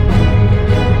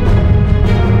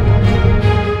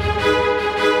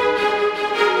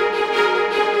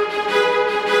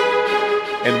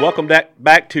Welcome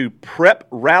back to Prep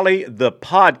Rally, the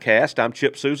podcast. I'm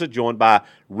Chip Souza, joined by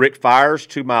Rick Fires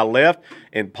to my left,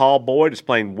 and Paul Boyd is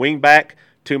playing wingback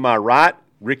to my right.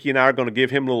 Ricky and I are going to give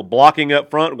him a little blocking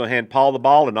up front. We're going to hand Paul the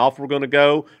ball, and off we're going to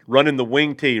go, running the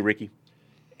wing tee, Ricky.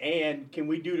 And can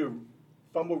we do the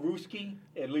fumble-rooski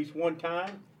at least one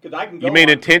time? Because I can go. You mean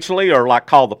intentionally or like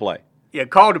call the play? Yeah,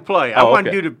 call the play. I want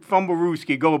okay. to do the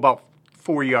fumble-rooski, go about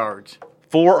 4 yards.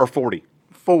 4 or 40?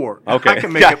 4. Okay. I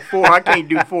can make it 4. I can't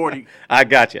do 40. I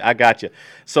got you.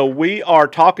 So we are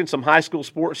talking some high school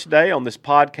sports today on this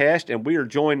podcast, and we are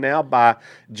joined now by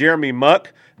Jeremy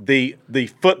Muck, the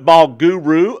football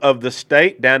guru of the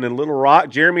state down in Little Rock.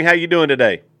 Jeremy, how you doing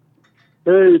today?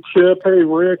 Hey, Chip. Hey,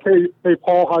 Rick. Hey,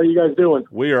 Paul. How are you guys doing?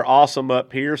 We are awesome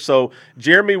up here. So,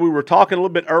 Jeremy, we were talking a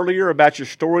little bit earlier about your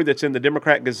story that's in the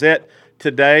Democrat-Gazette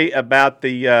today about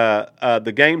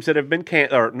the games that have been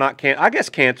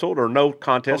canceled or no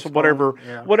contest or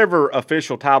whatever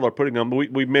official title are putting them.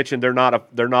 We mentioned they're not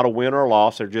a win or a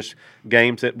loss. They're just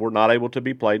games that were not able to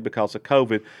be played because of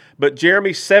COVID. But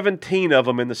Jeremy, 17 of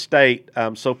them in the state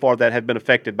so far that have been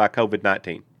affected by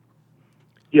COVID-19.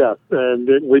 Yes, and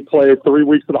we played 3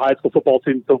 weeks of the high school football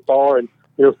season so far, and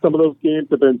some of those games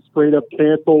have been straight up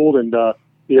canceled, and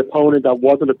the opponent that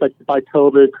wasn't affected by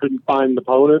COVID couldn't find an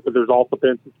opponent. But there's also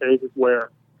been some cases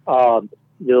where some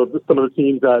of the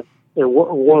teams that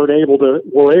were able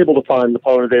to find an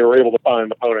opponent, they were able to find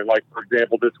an opponent. Like for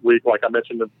example, this week, like I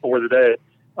mentioned before today,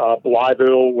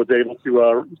 Blytheville was able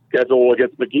to schedule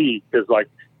against McGee because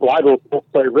Blytheville was supposed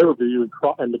to play Riverview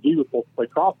and McGee was supposed to play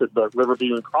CrossFit, but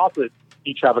Riverview and CrossFit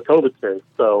each have a COVID case.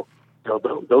 So,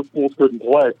 those schools couldn't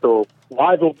play. So,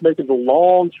 Blytheville's making the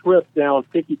long trip down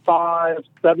 55,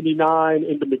 79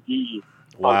 into McGee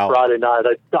on Friday night.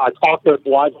 I talked to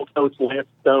Blytheville coach Lance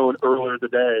Stone earlier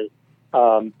today,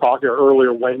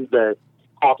 earlier Wednesday,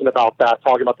 talking about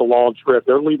the long trip.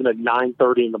 They're leaving at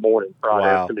 9:30 in the morning Friday.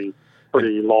 Wow. It's going to be a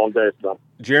pretty long day for them.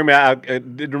 Jeremy, I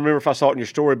didn't remember if I saw it in your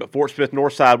story, but Fort Smith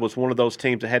Northside was one of those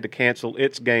teams that had to cancel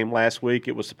its game last week.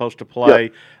 It was supposed to play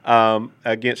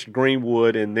against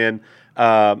Greenwood, and then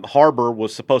Harbor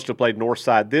was supposed to play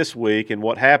Northside this week. And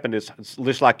what happened is,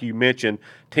 just like you mentioned,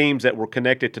 teams that were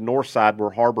connected to Northside were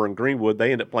Harbor and Greenwood.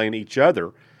 They ended up playing each other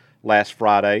last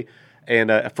Friday.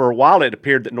 And for a while, it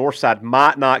appeared that Northside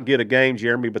might not get a game,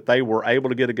 Jeremy, but they were able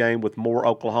to get a game with Moore,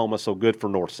 Oklahoma, so good for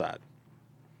Northside.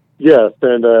 Yes,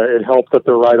 and it helps that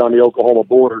they're right on the Oklahoma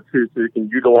border, too, so you can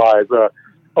utilize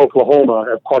Oklahoma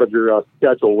as part of your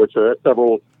schedule, which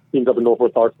several teams up in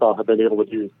Northwest Aransas have been able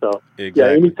to do. So,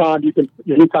 exactly. Anytime you can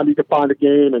find a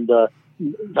game and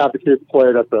have the kids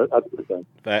play, that's a good thing.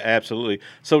 Absolutely.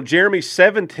 So, Jeremy,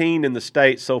 17 in the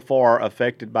state so far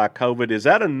affected by COVID. Is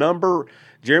that a number,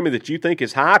 Jeremy, that you think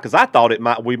is high? Because I thought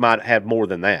we might have more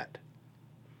than that.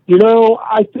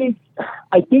 I think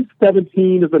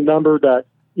 17 is a number that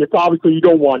it's obviously you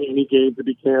don't want any games to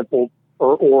be canceled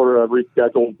or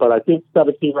rescheduled, but I think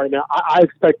 17 right now. I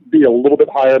expect to be a little bit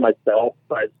higher myself.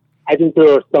 But I think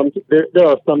there are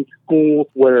some schools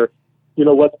where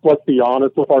let's be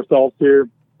honest with ourselves here.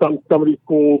 Some of these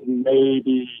schools may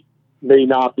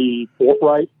not be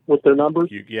forthright with their numbers.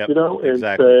 Exactly. And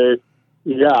say,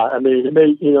 it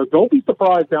may don't be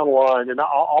surprised down the line, and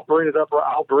I'll bring it up.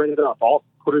 I'll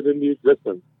put it into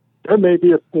existence. There may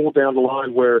be a school down the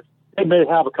line where they may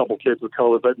have a couple kids with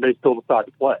COVID, but may still decide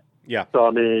to play. Yeah. So,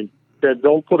 then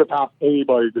don't put it past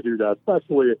anybody to do that,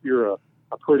 especially if you're a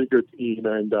pretty good team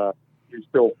and you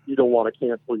don't want to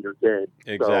cancel your game.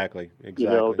 Exactly.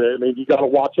 So, you got to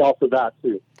watch out for that,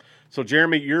 too. So,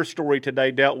 Jeremy, your story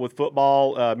today dealt with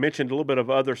football, mentioned a little bit of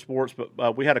other sports,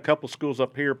 but we had a couple schools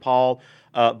up here, Paul,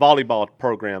 volleyball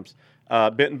programs.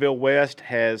 Bentonville West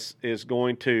has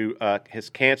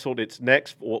canceled its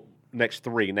next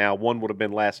 3. Now, one would have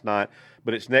been last night,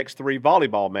 but its next 3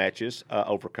 volleyball matches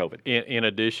over COVID. In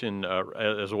addition,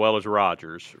 as well as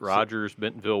Rogers,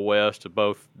 Bentonville West have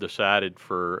both decided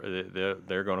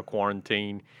they're going to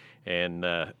quarantine, and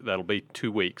that'll be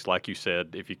 2 weeks. Like you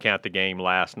said, if you count the game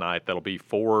last night, that'll be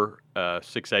 4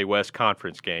 6A West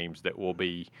Conference games that will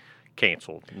be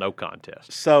canceled, no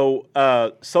contest. So,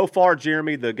 so far,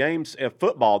 Jeremy, the games of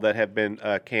football that have been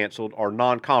canceled are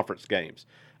non-conference games.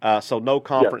 So no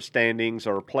conference standings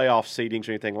or playoff seedings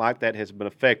or anything like that has been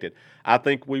affected. I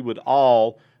think we would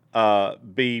all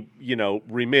be,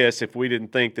 remiss if we didn't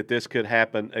think that this could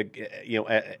happen,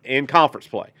 in conference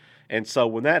play. And so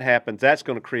when that happens, that's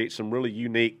going to create some really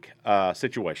unique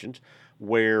situations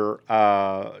where,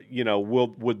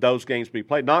 would those games be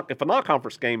played? If a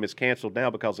non-conference game is canceled now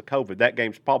because of COVID, that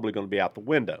game's probably going to be out the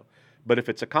window. But if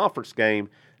it's a conference game,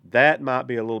 that might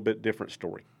be a little bit different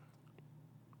story.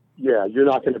 yeah, you're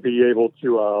not going to be able to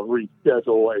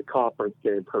reschedule a conference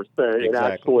game per se. Exactly. And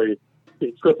actually,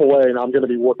 in AAA, and I'm going to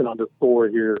be working on this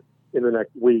story here in the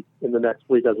next week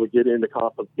as we get into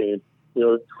conference games. You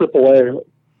know,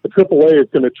 the AAA is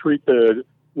going to treat the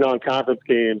non-conference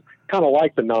games kind of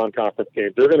like the non-conference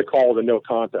games. They're going to call it a no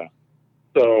contest.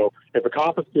 So if a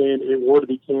conference game were to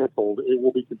be canceled, it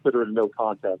will be considered a no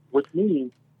contest, which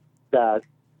means that,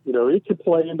 you know, it could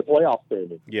play into playoff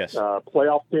standings. Yes.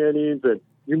 Playoff standings, and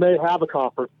you may have a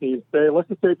conference team, let's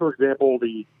just say, for example,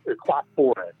 the Class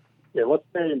 4A. Yeah, let's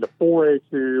say in the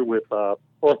 4A2 with, or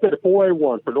say the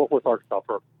 4A1 for Northwest Arkansas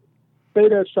purposes. Say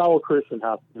that Shiloh Christian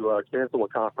has to cancel a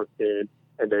conference game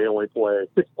and they only play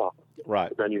 6 conference games. Right.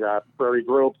 And then you have Prairie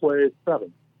Grove plays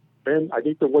 7. And I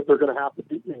think that what they're going to have to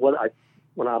do,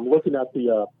 when I'm looking at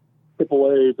the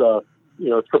AAA's,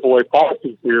 AAA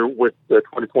policies here with the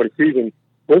 2020 season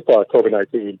with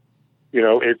COVID-19, you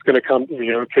know, it's going to come,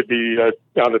 you know, it could be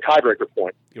down to tiebreaker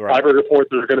points. Right. Tiebreaker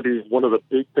points are going to be one of the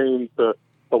big things to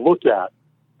look at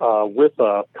with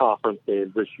conference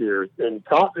games this year. And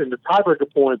the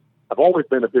tiebreaker points have always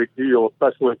been a big deal,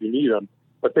 especially if you need them.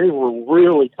 But they will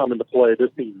really come into play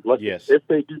this season. Yes. If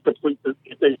they do complete the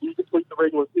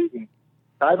regular season,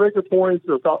 tiebreaker points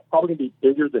are probably going to be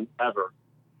bigger than ever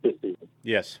this season.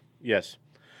 Yes, yes.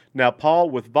 Now,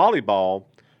 Paul, with volleyball,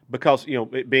 because, you know,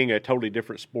 it being a totally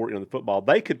different sport, you know, the football,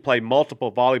 they could play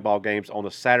multiple volleyball games on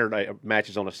a Saturday,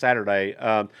 matches on a Saturday.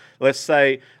 Let's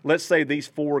say these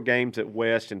 4 games at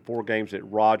West and 4 games at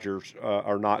Rogers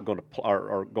are not going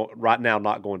to right now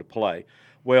not going to play.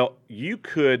 Well, you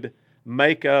could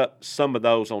make up some of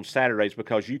those on Saturdays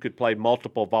because you could play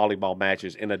multiple volleyball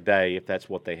matches in a day if that's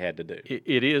what they had to do.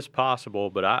 It is possible,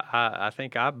 but I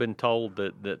think I've been told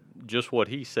that just what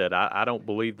he said. I don't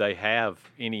believe they have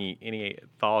any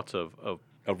thoughts of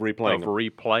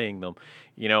replaying them.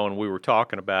 You know, and we were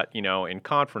talking about, you know, in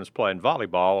conference play in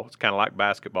volleyball, it's kind of like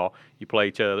basketball. You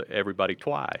play everybody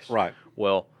twice. Right.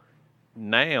 Well,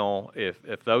 now,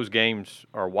 if those games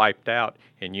are wiped out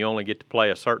and you only get to play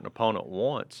a certain opponent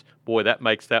once, boy, that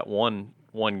makes that one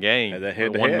game,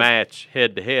 one match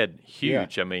head-to-head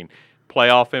huge. Yeah. I mean,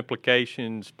 playoff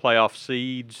implications, playoff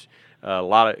seeds,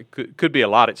 could be a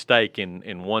lot at stake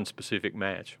in one specific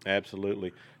match.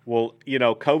 Absolutely. Well, you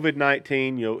know,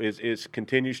 COVID-19, you know, is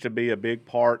continues to be a big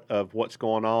part of what's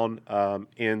going on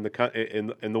in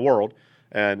the world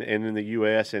and in the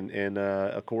U.S. and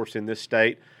of course in this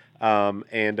state.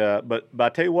 But I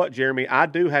tell you what, Jeremy, I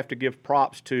do have to give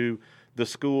props to the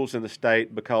schools in the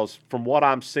state because from what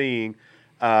I'm seeing,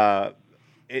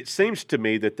 it seems to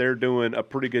me that they're doing a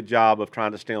pretty good job of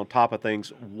trying to stay on top of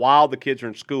things while the kids are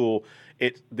in school.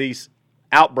 These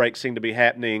outbreaks seem to be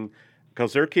happening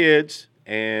because they're kids,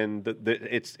 and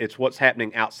it's what's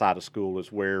happening outside of school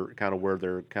is where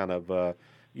they're kind of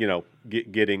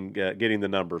getting the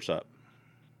numbers up.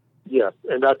 Yes,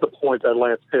 and that's the point that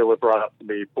Lance Taylor brought up to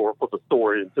me for the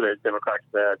story in today's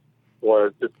Democrat-Gazette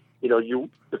was that, you know,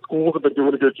 the schools have been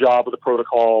doing a good job with the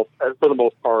protocols, for the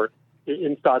most part,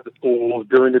 inside the schools,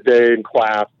 during the day in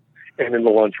class and in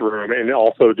the lunchroom, and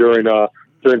also during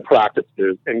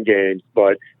practices and games.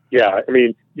 But, yeah, I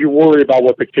mean, you worry about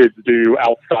what the kids do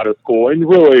outside of school. And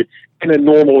really, in a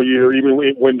normal year, even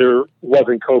when there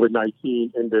wasn't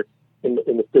COVID-19 in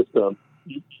the system,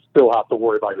 you still have to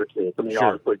worry about your kids. I mean, Sure.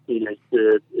 Honestly, teenage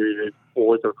kids,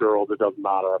 boys or girls, it doesn't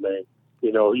matter. I mean,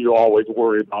 you know, you always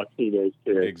worry about teenage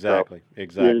kids. Exactly. So,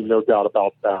 Exactly. no doubt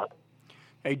about that.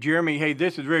 Hey, Jeremy, hey,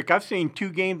 this is Rick. I've seen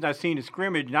 2 games, I've seen a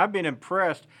scrimmage, and I've been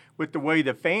impressed with the way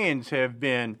the fans have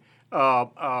been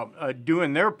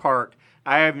doing their part.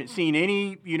 I haven't seen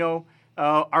any,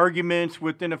 arguments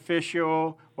with an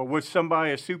official or with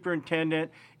somebody, a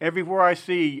superintendent. Everywhere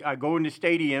I go in the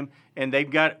stadium, and they've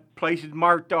got places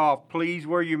marked off, please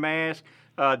wear your mask.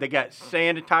 They got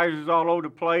sanitizers all over the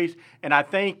place. And I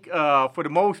think for the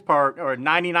most part, or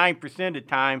 99% of the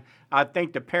time, I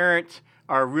think the parents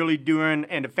are really doing,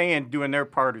 and the fans doing their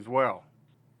part as well.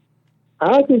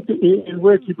 I think, and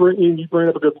Rick, you bring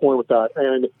up a good point with that.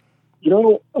 And,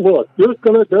 look,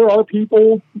 there are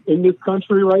people in this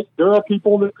country right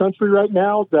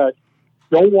now that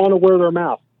don't want to wear their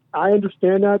mask. I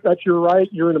understand that. That's your right.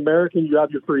 You're an American. You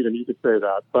have your freedom. You can say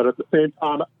that. But at the same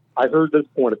time, I heard this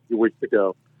point a few weeks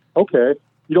ago. Okay,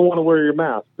 you don't want to wear your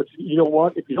mask, but you know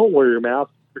what? If you don't wear your mask,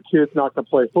 your kid's not going to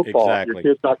play football. Exactly. Your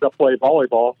kid's not going to play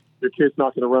volleyball. Your kid's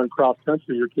not going to run cross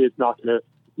country. Your kid's not going to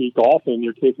be golfing.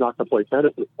 Your kid's not going to play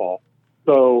tennis this fall.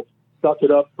 So suck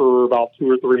it up for about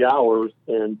 2 or 3 hours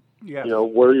and, Yes.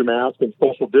 wear your mask and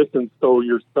social distance so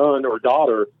your son or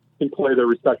daughter can play their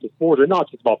respective sports. And not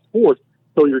just about sports,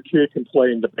 so your kid can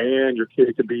play in the band, your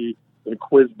kid can be in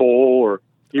quiz bowl or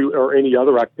or any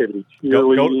other activity.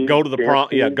 Cheerleading, go to the prom.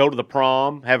 dancing. Yeah, go to the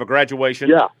prom. Have a graduation.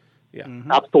 Yeah,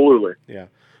 absolutely. Yeah.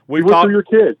 We've talked for your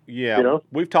kids. Yeah, you know?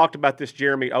 We've talked about this,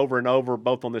 Jeremy, over and over,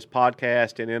 both on this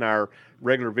podcast and in our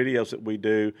regular videos that we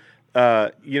do.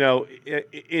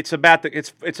 It's about the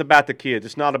kids.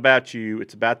 It's not about you.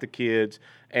 It's about the kids.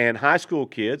 And high school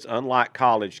kids, unlike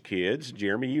college kids,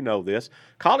 Jeremy, you know this,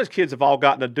 college kids have all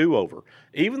gotten a do-over.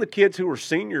 Even the kids who are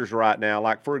seniors right now,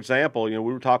 like, for example, we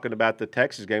were talking about the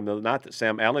Texas game the other night that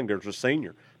Sam Ellinger's a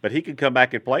senior, but he can come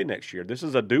back and play next year. This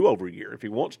is a do-over year if he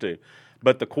wants to.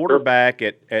 But the quarterback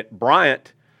at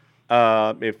Bryant,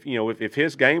 if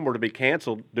his game were to be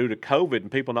canceled due to COVID and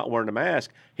people not wearing a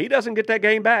mask, he doesn't get that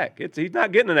game back. He's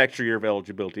not getting an extra year of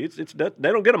eligibility. They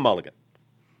don't get a mulligan.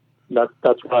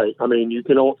 That's right. I mean, you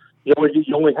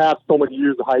only have so many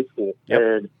years of high school,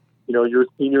 and you're a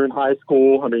senior in high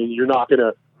school. I mean, you're not going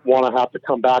to want to have to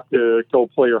come back to go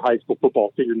play your high school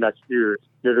football season next year.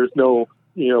 There's no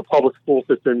public school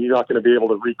system. You're not going to be able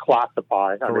to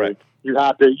reclassify. Correct. I mean, you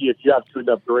have to. If you have good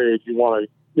enough grades, you want to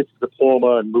get your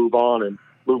diploma and move on and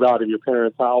move out of your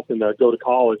parents' house and go to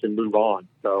college and move on.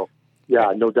 So,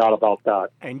 yeah, no doubt about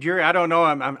that. And Jerry, I don't know.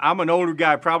 I'm an older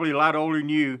guy, probably a lot older than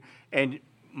you, and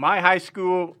my high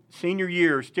school senior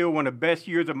year is still one of the best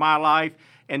years of my life,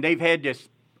 and they've had this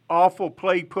awful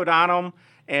play put on them,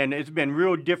 and it's been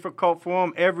real difficult for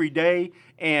them every day.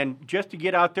 And just to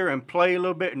get out there and play a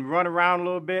little bit and run around a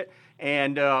little bit,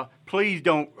 and please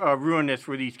don't ruin this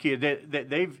for these kids.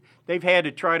 They've had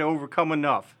to try to overcome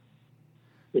enough.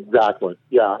 Exactly.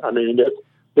 Yeah. I mean,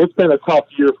 it's been a tough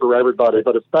year for everybody,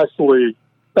 but especially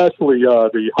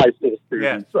the high school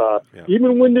students. Yes.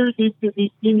 Even when they're these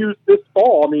seniors this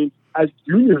fall, I mean, as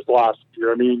juniors last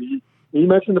year, I mean, you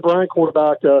mentioned the Bryant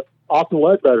quarterback, Austin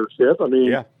Ledbetter, Chip. I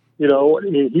mean,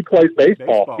 he plays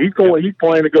baseball. He's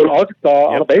playing to go to Arkansas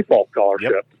on a baseball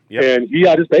scholarship. Yep. And he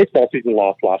had his baseball season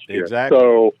lost last year. Exactly.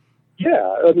 So,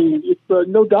 yeah, I mean, it's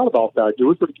no doubt about that.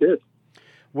 Do it for the kids.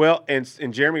 Well, and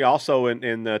Jeremy, also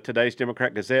in today's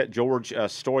Democrat-Gazette, George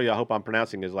Story, I hope I'm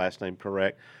pronouncing his last name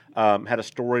correct, had a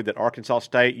story that Arkansas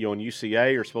State, and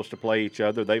UCA are supposed to play each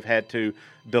other. They've had to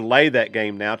delay that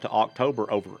game now to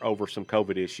October over some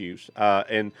COVID issues.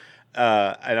 And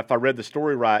if I read the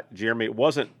story right, Jeremy, it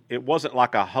wasn't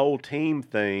like a whole team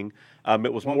thing.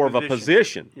 It was more of a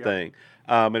position thing.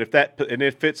 And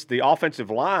if it's the offensive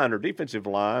line or defensive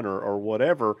line or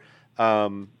whatever.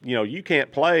 You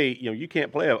can't play. You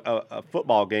can't play a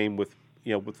football game with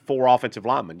four offensive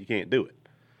linemen. You can't do it.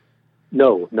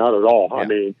 No, not at all.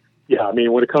 Yeah. I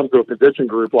mean, when it comes to a position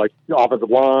group like the offensive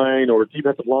line or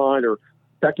defensive line or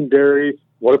secondary,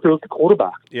 what if it was the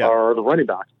quarterback or the running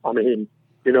back? I mean,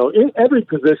 every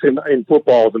position in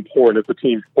football is important. It's a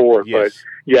team sport. Yes. But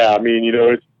yeah, I mean,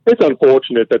 it's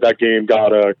unfortunate that game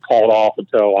got called off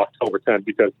until October 10th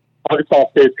because Arkansas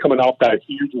State's coming off that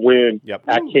huge win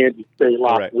at Kansas State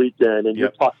last weekend, and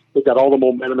they got all the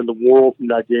momentum in the world from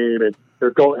that game, and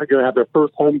they're going to have their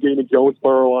first home game in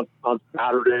Jonesboro on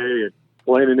Saturday, and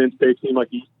playing an in-state team like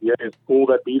UCA, a school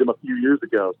that beat them a few years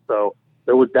ago. So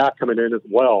there was that coming in as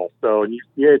well. So and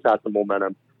UCA's had some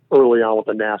momentum early on with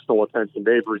the national attention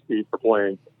they've received for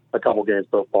playing a couple games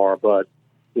so far. But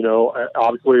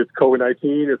obviously it's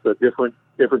COVID-19. It's a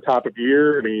different type of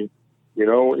year. I mean,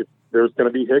 there's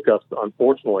going to be hiccups,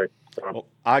 unfortunately. Well,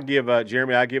 I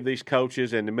give these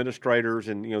coaches and administrators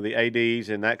and the ADs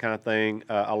and that kind of thing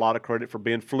a lot of credit for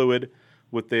being fluid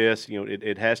with this.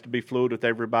 It has to be fluid with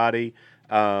everybody.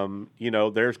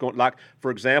 There's going, like,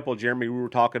 for example, Jeremy, we were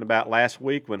talking about last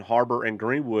week when Harbor and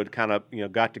Greenwood kind of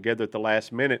got together at the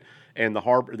last minute, and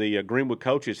the Greenwood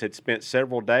coaches had spent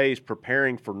several days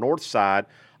preparing for Northside.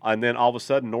 And then all of a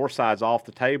sudden, Northside's off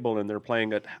the table, and they're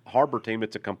playing a Harbor team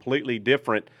that's a completely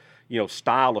different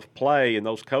style of play, and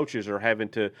those coaches are having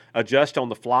to adjust on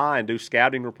the fly and do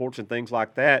scouting reports and things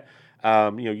like that.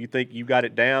 You think you got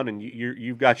it down and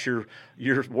you've got your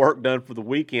work done for the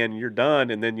weekend and you're done,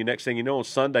 and then the next thing you know on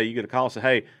Sunday you get a call and say,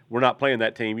 hey, we're not playing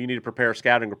that team. You need to prepare a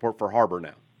scouting report for Harbor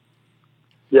now.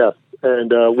 Yes,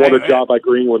 and what a job by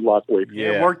Greenwood last week.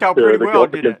 Yeah, it worked out pretty well,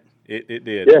 didn't it? It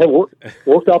did. Yeah, it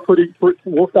worked out pretty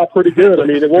good. I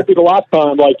mean, it won't be the last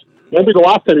time.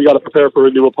 You got to prepare for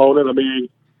a new opponent. I mean,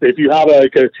 if you have a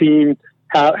team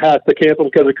has to cancel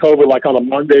because of COVID, like on a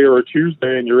Monday or a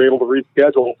Tuesday, and you're able to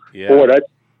reschedule, boy, that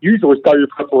usually start your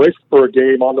preparation for a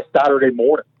game on the Saturday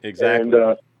morning. Exactly.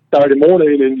 And Saturday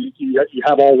morning, and you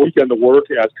have all weekend to work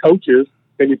as coaches.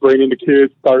 Then you bring in the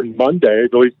kids starting Monday,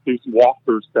 at least do some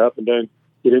walkthrough stuff, and then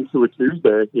get into a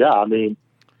Tuesday. Yeah, I mean,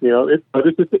 it's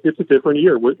a different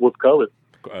year with COVID.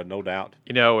 no doubt.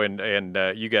 You know, and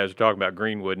you guys are talking about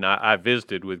Greenwood, and I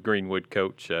visited with Greenwood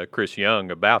coach Chris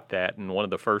Young about that, and one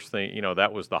of the first things,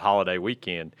 that was the holiday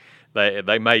weekend.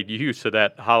 They made use of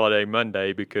that holiday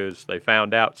Monday because they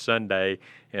found out Sunday,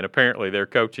 and apparently their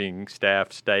coaching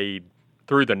staff stayed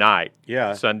through the night.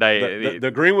 Yeah, Sunday.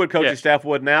 The Greenwood coaching staff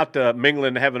wasn't out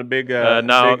mingling, having a big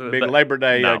Labor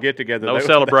Day get together. No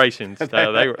celebrations.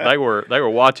 They were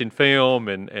watching film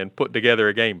and putting together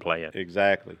a game plan.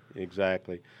 Exactly.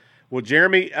 Well,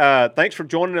 Jeremy, thanks for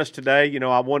joining us today.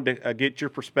 I wanted to get your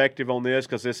perspective on this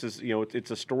because this is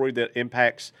it's a story that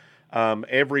impacts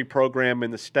every program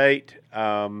in the state.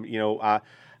 We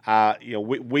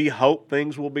hope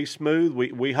things will be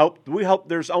smooth. We hope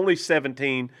there's only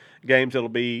 17 games that'll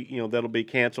be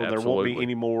canceled. Absolutely. There won't be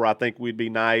any more. I think we'd be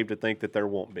naive to think that there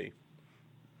won't be.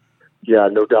 Yeah,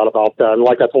 no doubt about that. And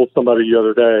like I told somebody the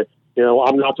other day,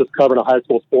 I'm not just covering a high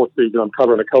school sports season. I'm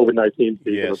covering a COVID-19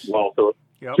 season as well. So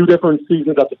two different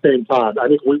seasons at the same time. I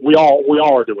think we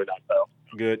all are doing that though.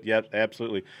 Good. Yep.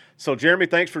 Absolutely. So, Jeremy,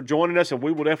 thanks for joining us, and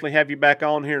we will definitely have you back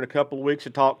on here in a couple of weeks to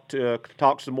talk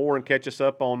some more and catch us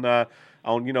up on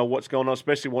what's going on,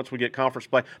 especially once we get conference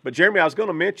play. But Jeremy, I was going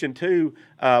to mention too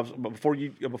before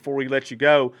we let you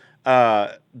go,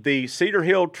 the Cedar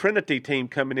Hill Trinity team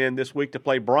coming in this week to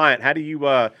play Bryant. How do you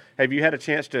have you had a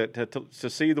chance to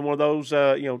see one of those?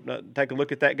 Take a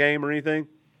look at that game or anything?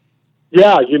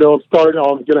 Yeah, I'm going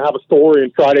to have a story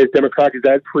in Friday's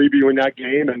Democrat-Gazette previewing that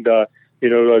game, and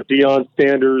Deion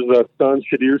Sanders' son,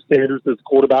 Shadir Sanders, is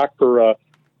quarterback for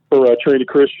Trinity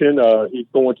Christian. He's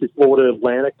going to Florida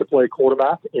Atlantic to play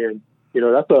quarterback, and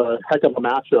that's a heck of a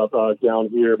matchup down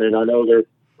here. I mean, I know they're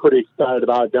pretty excited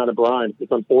about it down at Bryant.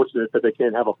 It's unfortunate that they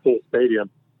can't have a full stadium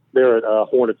there at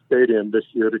Hornet Stadium this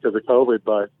year because of COVID,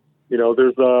 but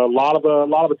there's a lot of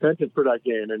attention for that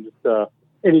game, and it's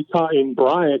anytime in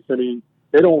Bryant, I mean,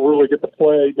 they don't really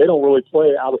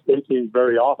play out-of-state teams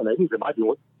very often. I think it might be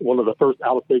one of the first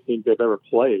out-of-state teams they've ever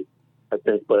played, I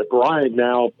think. But Bryant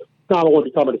now, it's not only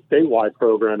becoming a statewide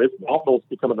program, it's almost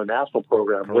becoming a national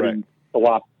program, winning the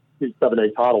last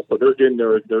 7A titles. So they're getting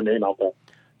their name out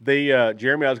there.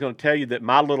 Jeremy, I was going to tell you that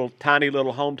my tiny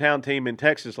little hometown team in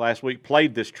Texas last week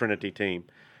played this Trinity team.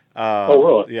 Oh,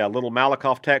 really? Yeah, little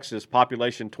Malakoff, Texas,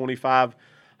 population 2,500.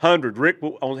 Rick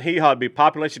on Heehaw be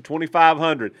population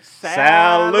 2,500.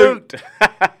 Salute!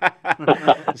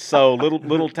 So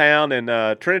little town,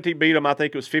 and Trinity beat them. I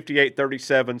think it was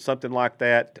 58-37, something like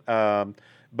that.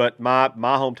 But my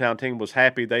hometown team was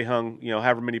happy. They hung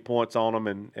however many points on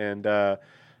them, and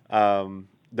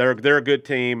they're a good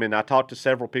team. And I talked to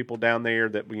several people down there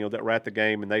that that were at the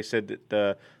game, and they said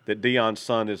that Deion's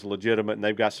son is legitimate, and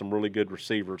they've got some really good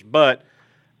receivers. But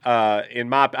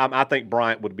I think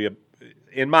Bryant would be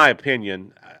in my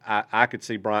opinion, I could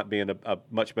see Bryant being a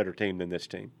much better team than this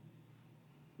team.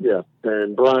 Yeah,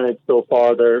 and Bryant so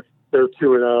far they're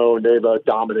 2-0, and they've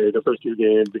dominated the first two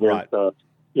games against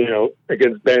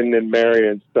against Benton and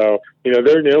Marion. So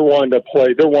they're wanting to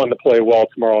play. They're wanting to play well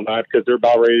tomorrow night because they're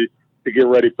about ready to get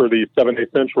ready for the 7A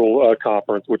Central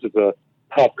conference, which is a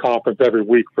tough conference every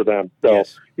week for them. So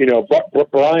yes.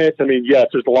 Bryant. I mean, yes,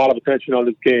 there's a lot of attention on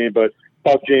this game, but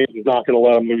Buck James is not going to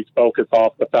let them lose focus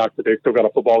off the fact that they've still got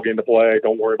a football game to play.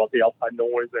 Don't worry about the outside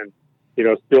noise, and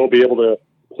still be able to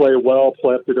play well,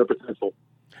 play up to their potential.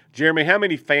 Jeremy, how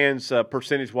many fans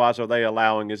percentage-wise are they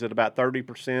allowing? Is it about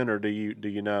 30%, or do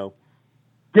you know?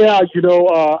 Yeah, at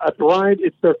Bryant,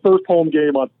 it's their first home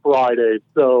game on Friday,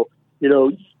 so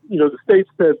the state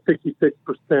says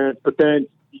 66%, but then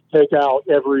you take out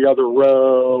every other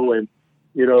row, and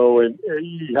you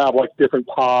have like different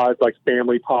pods, like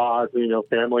family pods,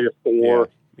 family of four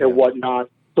and whatnot.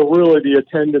 So really the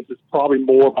attendance is probably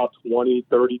more about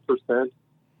 20-30%.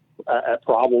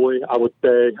 Probably, I would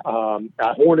say.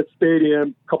 At Hornet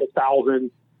Stadium, a couple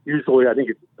thousand. Usually, I think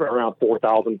it's around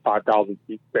 4,000, 5,000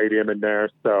 seat stadium in there.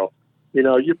 So,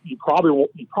 you probably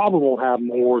won't have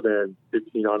more than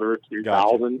 1,500,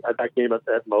 2,000 at that game at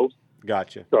most.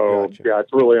 Gotcha. So, yeah,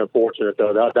 it's really unfortunate,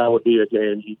 though. That would be a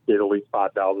game you'd get at least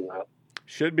 5,000 at.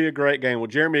 Should be a great game. Well,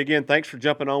 Jeremy, again, thanks for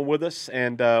jumping on with us,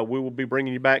 and we will be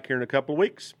bringing you back here in a couple of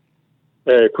weeks.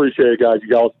 Hey, appreciate it, guys.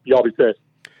 Y'all be safe.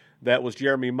 That was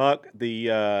Jeremy Muck. He's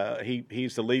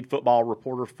the lead football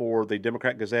reporter for the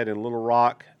Democrat-Gazette in Little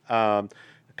Rock.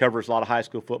 Covers a lot of high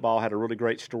school football. Had a really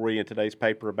great story in today's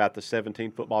paper about the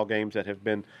 17 football games that have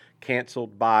been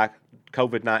canceled by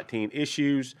COVID-19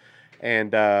 issues.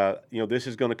 And, this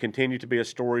is going to continue to be a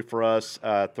story for us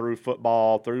through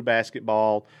football, through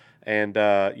basketball. And,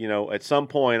 at some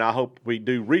point, I hope we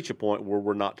do reach a point where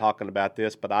we're not talking about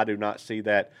this, but I do not see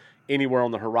that anywhere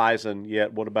on the horizon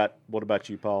yet. What about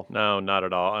you, Paul? No, not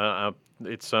at all.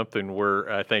 it's something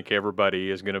where I think everybody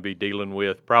is going to be dealing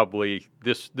with probably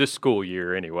this school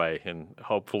year anyway, and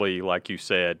hopefully, like you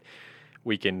said,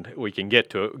 we can get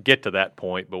to that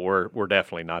point, but we're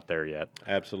definitely not there yet.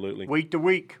 Absolutely. Week to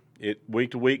week. Week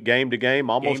to week, game to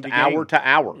game, almost Game to hour game. to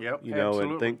hour. Yep, you know,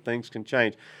 absolutely. and things can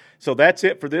change. So that's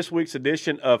it for this week's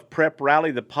edition of Prep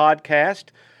Rally, the podcast.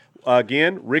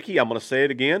 Again, Ricky, I'm going to say it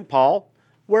again. Paul,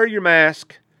 wear your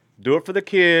mask. Do it for the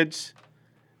kids.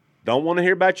 Don't want to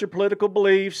hear about your political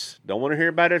beliefs. Don't want to hear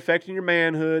about it affecting your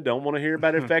manhood. Don't want to hear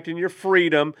about it affecting your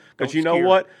freedom. Because you know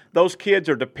what? Those kids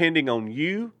are depending on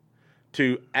you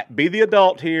to be the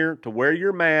adult here, to wear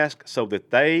your mask so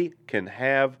that they can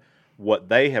have what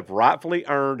they have rightfully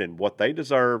earned and what they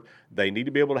deserve. They need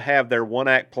to be able to have their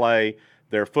one-act play,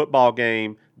 their football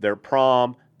game, their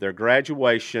prom, their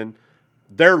graduation,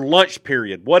 their lunch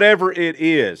period, whatever it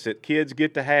is that kids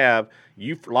get to have.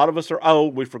 A lot of us are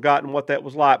old. We've forgotten what that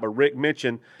was like. But Rick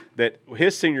mentioned that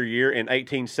his senior year in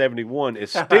 1871 is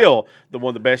still one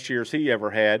of the best years he ever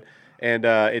had. And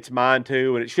it's mine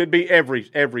too, and it should be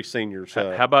every senior's.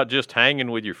 How about just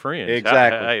hanging with your friends?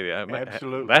 Exactly.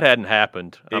 Absolutely. That hadn't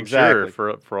happened. I'm sure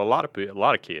for a lot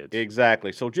of kids.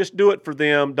 Exactly. So just do it for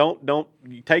them. Don't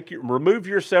remove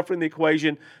yourself from the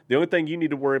equation. The only thing you need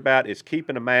to worry about is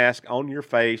keeping a mask on your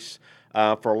face.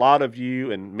 For a lot of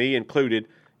you, and me included,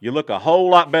 you look a whole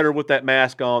lot better with that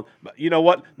mask on. But you know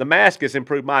what? The mask has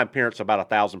improved my appearance about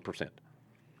 1,000%.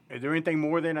 Is there anything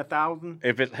more than 1,000?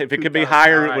 If it could be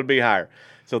higher, it would be higher.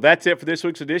 So that's it for this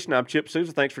week's edition. I'm Chip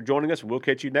Souza. Thanks for joining us, and we'll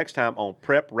catch you next time on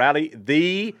Prep Rally,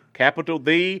 the capital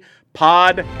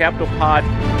podcast.